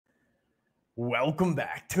Welcome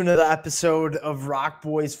back to another episode of Rock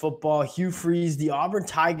Boys Football. Hugh Freeze, the Auburn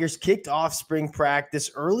Tigers kicked off spring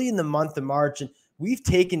practice early in the month of March, and we've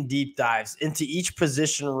taken deep dives into each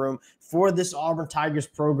position room for this Auburn Tigers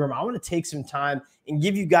program. I want to take some time and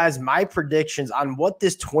give you guys my predictions on what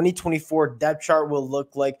this 2024 depth chart will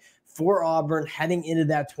look like for Auburn heading into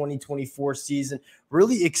that 2024 season.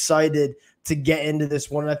 Really excited to get into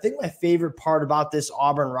this one. And I think my favorite part about this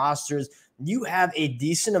Auburn roster is you have a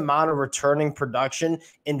decent amount of returning production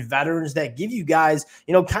and veterans that give you guys,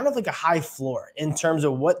 kind of like a high floor in terms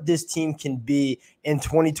of what this team can be in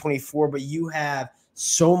 2024. But you have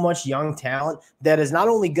so much young talent that is not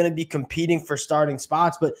only going to be competing for starting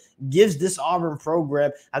spots, but gives this Auburn program,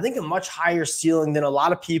 I think, a much higher ceiling than a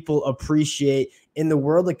lot of people appreciate in the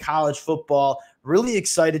world of college football. Really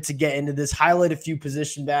excited to get into this, highlight a few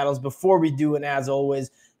position battles before we do. And as always,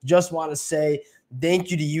 just want to say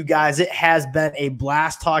thank you to you guys. It has been a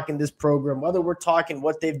blast talking this program, whether we're talking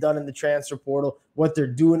what they've done in the transfer portal, what they're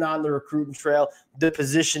doing on the recruiting trail, the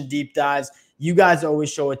position deep dives. You guys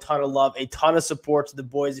always show a ton of love, a ton of support to the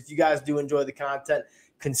boys. If you guys do enjoy the content,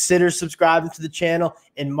 consider subscribing to the channel.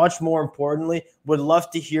 And much more importantly, would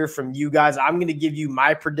love to hear from you guys. I'm going to give you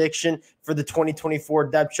my prediction for the 2024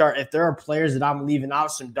 depth chart. If there are players that I'm leaving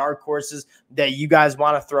out, some dark horses that you guys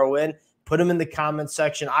want to throw in, put them in the comments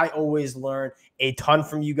section. I always learn a ton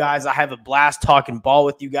from you guys. I have a blast talking ball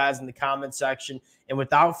with you guys in the comment section. And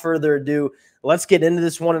without further ado, let's get into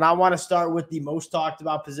this one. And I want to start with the most talked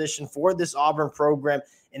about position for this Auburn program,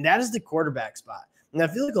 and that is the quarterback spot. And I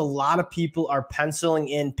feel like a lot of people are penciling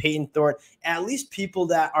in Payton Thorne, at least people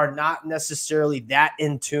that are not necessarily that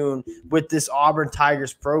in tune with this Auburn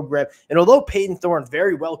Tigers program. And although Payton Thorne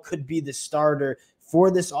very well could be the starter for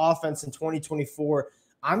this offense in 2024,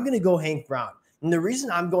 I'm going to go Hank Brown. And the reason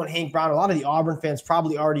I'm going Hank Brown, a lot of the Auburn fans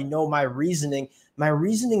probably already know my reasoning. My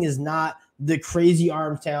reasoning is not the crazy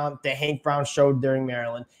arm talent that Hank Brown showed during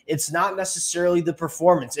Maryland. It's not necessarily the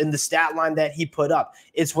performance and the stat line that he put up.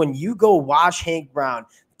 It's when you go watch Hank Brown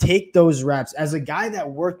take those reps as a guy that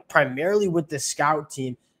worked primarily with the scout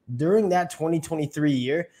team during that 2023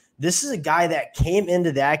 year. This is a guy that came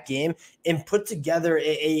into that game and put together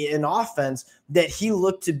an offense that he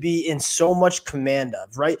looked to be in so much command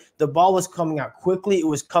of, right? The ball was coming out quickly. It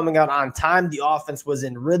was coming out on time. The offense was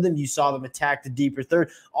in rhythm. You saw them attack the deeper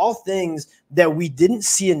third. All things that we didn't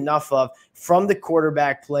see enough of from the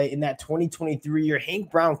quarterback play in that 2023 year.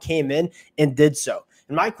 Hank Brown came in and did so.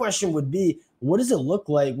 And my question would be, what does it look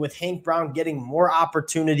like with Hank Brown getting more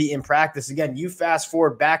opportunity in practice? Again, you fast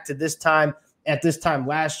forward back to this time. At this time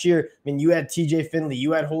last year, I mean, you had TJ Finley,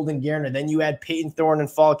 you had Holden Garner, then you had Payton Thorne in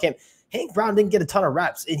fall camp. Hank Brown didn't get a ton of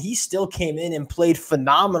reps, and he still came in and played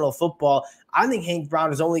phenomenal football. I think Hank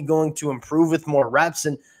Brown is only going to improve with more reps,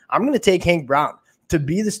 and I'm going to take Hank Brown to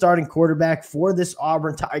be the starting quarterback for this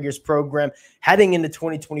Auburn Tigers program heading into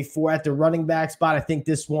 2024 at the running back spot. I think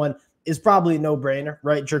this one is probably a no-brainer,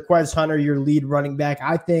 right? Jerquez Hunter, your lead running back.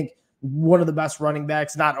 I think one of the best running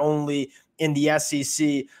backs, not only in the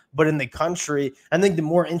SEC, but in the country. I think the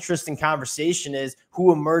more interesting conversation is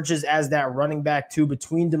who emerges as that running back two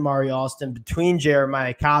between Damari Alston, between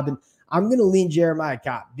Jeremiah Cobb. And I'm going to lean Jeremiah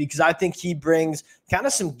Cobb because I think he brings kind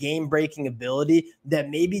of some game-breaking ability that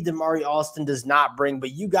maybe Damari Alston does not bring,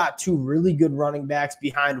 but you got two really good running backs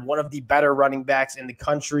behind one of the better running backs in the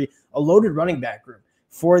country, a loaded running back group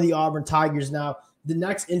for the Auburn Tigers. Now, the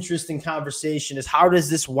next interesting conversation is how does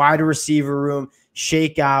this wide receiver room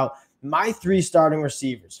shake out? My three starting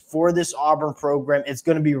receivers for this Auburn program, it's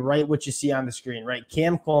going to be right what you see on the screen, right?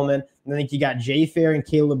 Cam Coleman, and I think you got Jay Fair and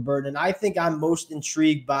Caleb Burton. And I think I'm most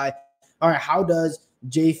intrigued by, all right, how does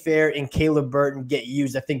Jay Fair and Caleb Burton get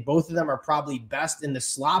used? I think both of them are probably best in the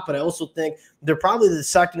slot, but I also think they're probably the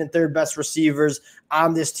second and third best receivers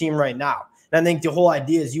on this team right now. And I think the whole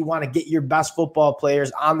idea is you want to get your best football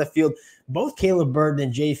players on the field. Both Caleb Burton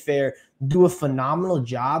and Jay Fair do a phenomenal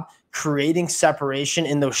job creating separation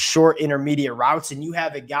in those short intermediate routes. And you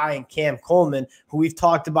have a guy in Cam Coleman, who we've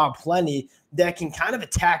talked about plenty, that can kind of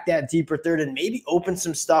attack that deeper third and maybe open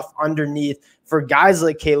some stuff underneath for guys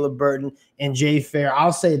like Caleb Burton and Jay Fair.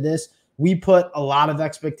 I'll say this. We put a lot of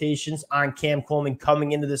expectations on Cam Coleman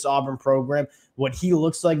coming into this Auburn program, what he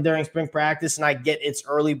looks like during spring practice. And I get it's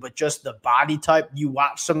early, but just the body type, you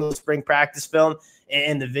watch some of the spring practice film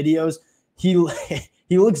and the videos, he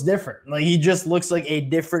looks different. Like he just looks like a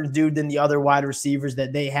different dude than the other wide receivers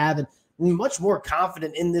that they have. And much more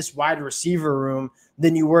confident in this wide receiver room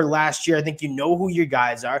than you were last year. I think you know who your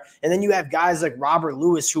guys are. And then you have guys like Robert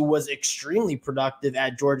Lewis, who was extremely productive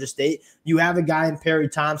at Georgia State. You have a guy in Perry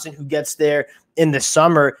Thompson who gets there in the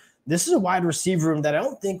summer. this is a wide receiver room that I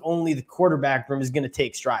don't think only the quarterback room is going to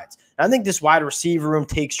take strides. And I think this wide receiver room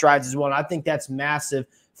takes strides as well. And I think that's massive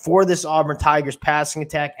for this Auburn Tigers passing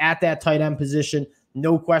attack at that tight end position.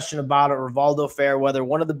 No question about it. Rivaldo Fairweather,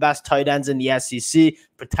 one of the best tight ends in the SEC,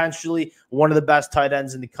 potentially one of the best tight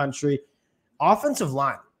ends in the country. Offensive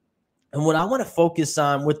line. And what I want to focus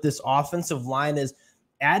on with this offensive line is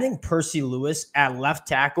adding Percy Lewis at left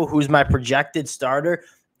tackle, who's my projected starter,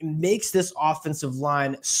 makes this offensive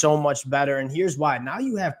line so much better. And here's why. Now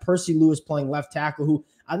you have Percy Lewis playing left tackle, who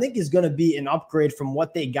I think is going to be an upgrade from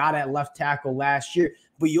what they got at left tackle last year.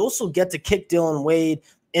 But you also get to kick Dylan Wade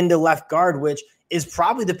into left guard, which is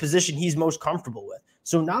probably the position he's most comfortable with.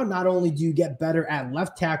 So now not only do you get better at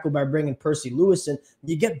left tackle by bringing Percy Lewis in,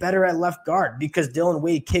 you get better at left guard because Dylan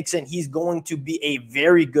Wade kicks in. He's going to be a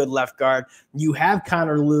very good left guard. You have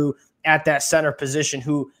Connor Lew at that center position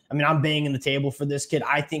who, I mean, I'm banging the table for this kid.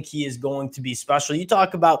 I think he is going to be special. You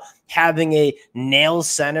talk about having a nail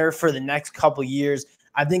center for the next couple years.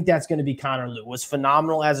 I think that's going to be Connor Lew. Was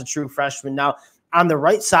phenomenal as a true freshman. Now, on the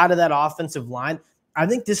right side of that offensive line, I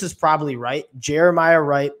think this is probably right. Jeremiah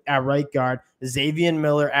Wright at right guard, Xavier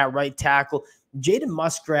Miller at right tackle. Jaden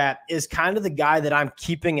Muskrat is kind of the guy that I'm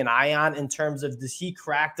keeping an eye on in terms of, does he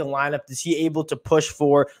crack the lineup? Is he able to push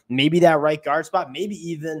for maybe that right guard spot, maybe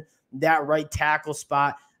even that right tackle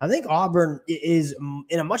spot? I think Auburn is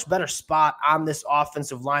in a much better spot on this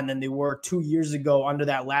offensive line than they were 2 years ago under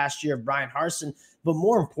that last year of Brian Harsin. But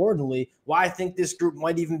more importantly, why I think this group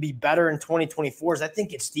might even be better in 2024 is I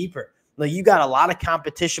think it's deeper. Like, you got a lot of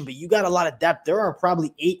competition, but you got a lot of depth. There are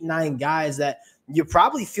probably 8-9 guys that you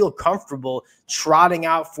probably feel comfortable trotting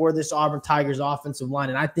out for this Auburn Tigers offensive line.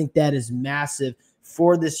 And I think that is massive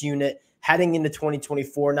for this unit heading into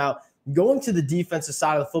 2024. Now, going to the defensive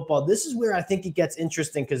side of the football, this is where I think it gets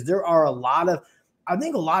interesting because there are a lot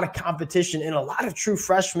of competition and a lot of true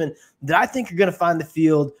freshmen that I think are going to find the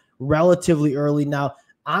field relatively early. Now,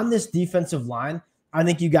 on this defensive line, I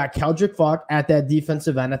think you got Keldrick Falk at that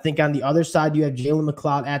defensive end. I think on the other side, you have Jalen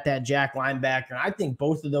McLeod at that jack linebacker. And I think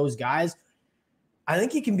both of those guys, I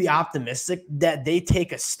think you can be optimistic that they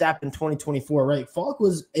take a step in 2024, right? Falk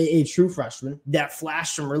was a true freshman that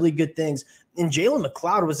flashed some really good things. And Jalen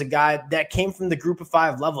McLeod was a guy that came from the group of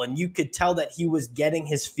 5 level. And you could tell that he was getting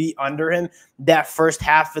his feet under him that first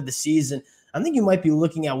half of the season. I think you might be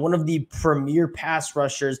looking at one of the premier pass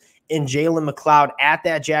rushers in Jalen McLeod at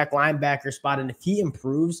that jack linebacker spot. And if he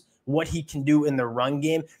improves what he can do in the run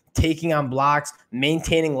game, taking on blocks,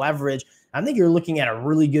 maintaining leverage, I think you're looking at a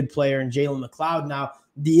really good player in Jalen McLeod. Now,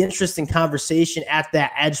 the interesting conversation at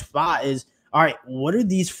that edge spot is, all right, what do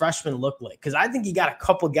these freshmen look like? Because I think you got a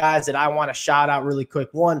couple guys that I want to shout out really quick.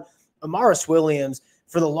 One, Amaris Williams.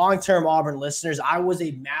 For the long-term Auburn listeners, I was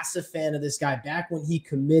a massive fan of this guy back when he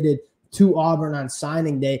committed to Auburn on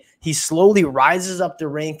signing day. He slowly rises up the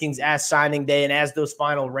rankings as signing day, and as those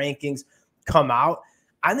final rankings come out,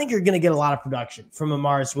 I think you're going to get a lot of production from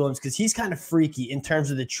Amaris Williams because he's kind of freaky in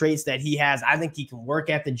terms of the traits that he has. I think he can work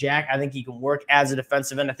at the jack. I think he can work as a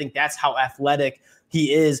defensive end. I think that's how athletic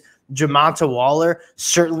he is. Jamonta Waller,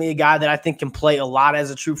 certainly a guy that I think can play a lot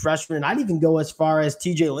as a true freshman. And I'd even go as far as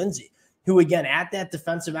TJ Lindsey, who, again, at that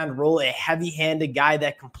defensive end role, a heavy-handed guy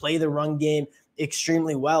that can play the run game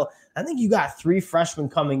extremely well. I think you got 3 freshmen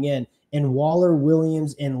coming in Waller,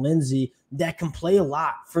 Williams, and Lindsey that can play a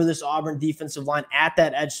lot for this Auburn defensive line at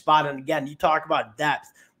that edge spot. And again, you talk about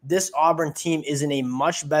depth. This Auburn team is in a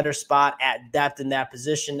much better spot at depth in that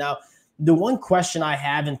position. Now, the one question I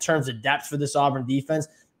have in terms of depth for this Auburn defense,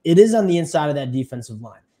 it is on the inside of that defensive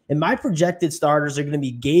line. And my projected starters are going to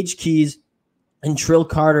be Gage Keys and Trill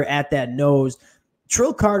Carter at that nose.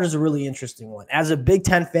 Trill Carter is a really interesting one. As a Big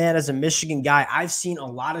Ten fan, as a Michigan guy, I've seen a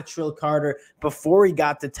lot of Trill Carter before he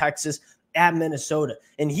got to Texas at Minnesota.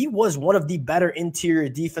 And he was one of the better interior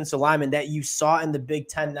defensive linemen that you saw in the Big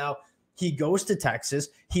Ten. Now, he goes to Texas.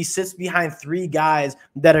 He sits behind 3 guys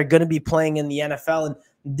that are going to be playing in the NFL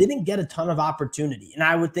and didn't get a ton of opportunity. And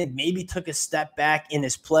I would think maybe took a step back in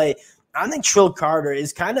his play. I think Trill Carter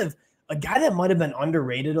is kind of a guy that might have been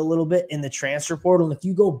underrated a little bit in the transfer portal. And if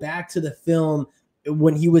you go back to the film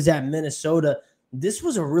when he was at Minnesota, this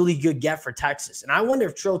was a really good get for Texas. And I wonder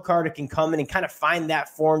if Trill Carter can come in and kind of find that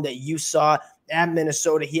form that you saw at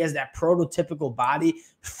Minnesota. He has that prototypical body,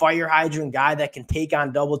 fire hydrant guy that can take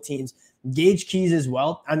on double teams. Gage Keys as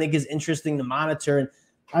well, I think, is interesting to monitor. And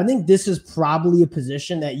I think this is probably a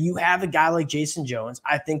position that you have a guy like Jason Jones.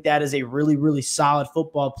 I think that is a really, really solid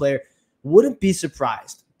football player. Wouldn't be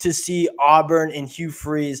surprised to see Auburn and Hugh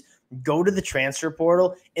Freeze go to the transfer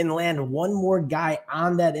portal and land one more guy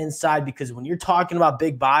on that inside, because when you're talking about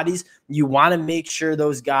big bodies, you want to make sure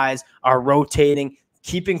those guys are rotating,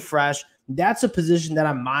 keeping fresh. That's a position that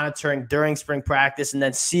I'm monitoring during spring practice and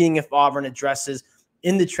then seeing if Auburn addresses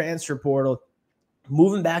in the transfer portal.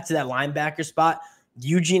 Moving back to that linebacker spot,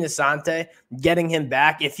 Eugene Asante, getting him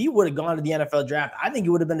back. If he would have gone to the NFL draft, I think it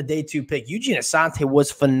would have been a day 2 pick. Eugene Asante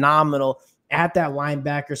was phenomenal at that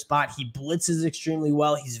linebacker spot. He blitzes extremely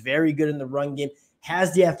well. He's very good in the run game,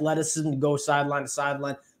 has the athleticism to go sideline to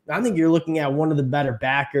sideline. I think you're looking at one of the better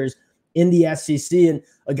backers in the SEC. And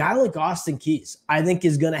a guy like Austin Keys, I think,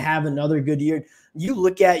 is going to have another good year. You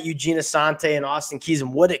look at Eugene Asante and Austin Keys,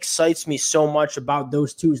 and what excites me so much about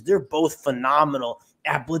those two is they're both phenomenal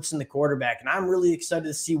at blitzing the quarterback. And I'm really excited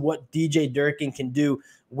to see what DJ Durkin can do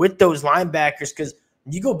with those linebackers, because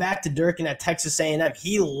you go back to Durkin at Texas A&M,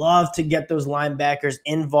 he loved to get those linebackers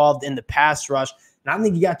involved in the pass rush. And I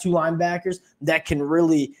think you got 2 linebackers that can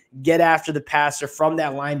really get after the passer from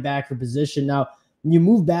that linebacker position. Now, when you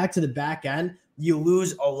move back to the back end, you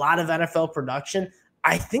lose a lot of NFL production.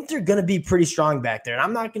 I think they're going to be pretty strong back there. And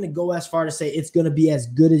I'm not going to go as far to say it's going to be as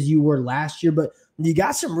good as you were last year, but you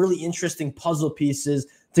got some really interesting puzzle pieces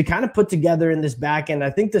to kind of put together in this back end. I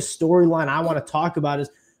think the storyline I want to talk about is,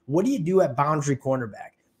 what do you do at boundary cornerback?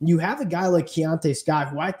 You have a guy like Keontae Scott,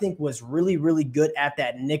 who I think was really, really good at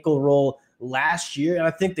that nickel role last year. And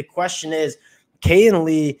I think the question is, Kayin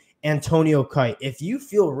Lee, Antonio Kite, if you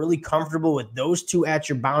feel really comfortable with those two at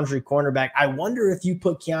your boundary cornerback, I wonder if you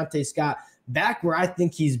put Keontae Scott back where I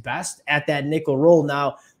think he's best at that nickel role.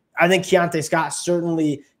 Now, I think Keontae Scott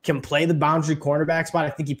certainly can play the boundary cornerback spot. I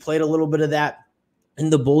think he played a little bit of that in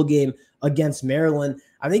the bowl game against Maryland.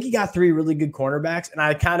 I think he got 3 really good cornerbacks, and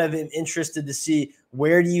I kind of am interested to see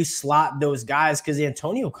where do you slot those guys, because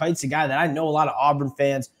Antonio Kite's a guy that I know a lot of Auburn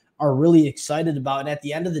fans are really excited about. And at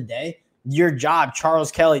the end of the day, your job,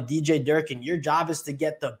 Charles Kelly, DJ Durkin, your job is to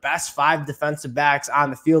get the best 5 defensive backs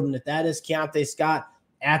on the field. And if that is Keontae Scott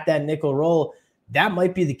at that nickel role, that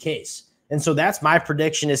might be the case. And so that's my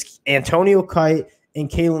prediction, is Antonio Kite and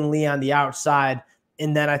Kayin Lee on the outside.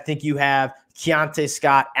 And then I think you have Keontae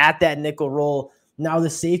Scott at that nickel role. Now, the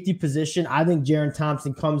safety position, I think Jaron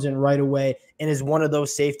Thompson comes in right away and is one of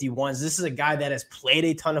those safety ones. This is a guy that has played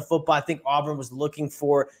a ton of football. I think Auburn was looking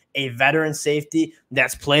for a veteran safety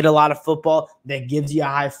that's played a lot of football, that gives you a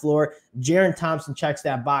high floor. Jaron Thompson checks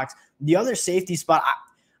that box. The other safety spot,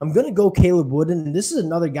 I'm going to go Caleb Wooden. And this is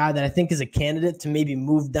another guy that I think is a candidate to maybe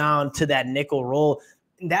move down to that nickel role.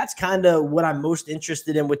 And that's kind of what I'm most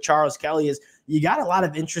interested in with Charles Kelly, is you got a lot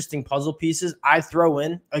of interesting puzzle pieces. I throw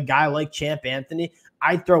in a guy like Champ Anthony.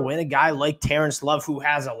 I throw in a guy like Terrence Love, who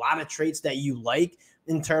has a lot of traits that you like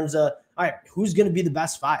in terms of, all right, who's going to be the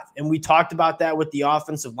best 5? And we talked about that with the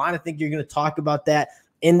offensive line. I think you're going to talk about that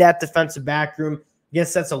in that defensive back room. I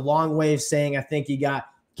guess that's a long way of saying I think you got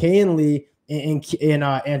Kayin Lee and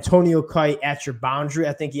Antonio Kite at your boundary.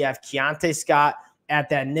 I think you have Keontae Scott at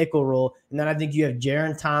that nickel role. And then I think you have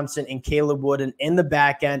Jaron Thompson and Caleb Wooden in the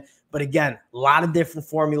back end. But again, a lot of different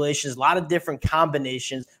formulations, a lot of different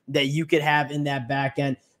combinations that you could have in that back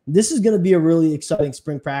end. This is going to be a really exciting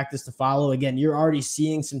spring practice to follow. Again, you're already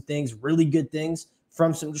seeing some things, really good things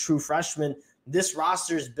from some true freshmen. This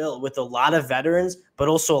roster is built with a lot of veterans, but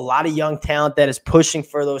also a lot of young talent that is pushing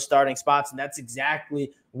for those starting spots. And that's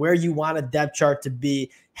exactly where you want a depth chart to be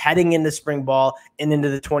heading into spring ball and into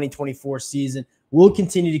the 2024 season. We'll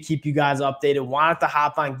continue to keep you guys updated. Wanted to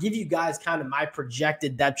hop on, give you guys kind of my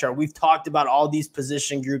projected depth chart. We've talked about all these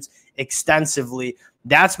position groups extensively.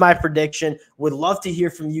 That's my prediction. Would love to hear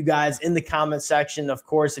from you guys in the comment section. Of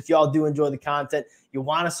course, if y'all do enjoy the content, you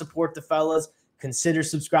want to support the fellas, consider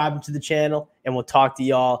subscribing to the channel, and we'll talk to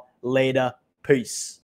y'all later. Peace.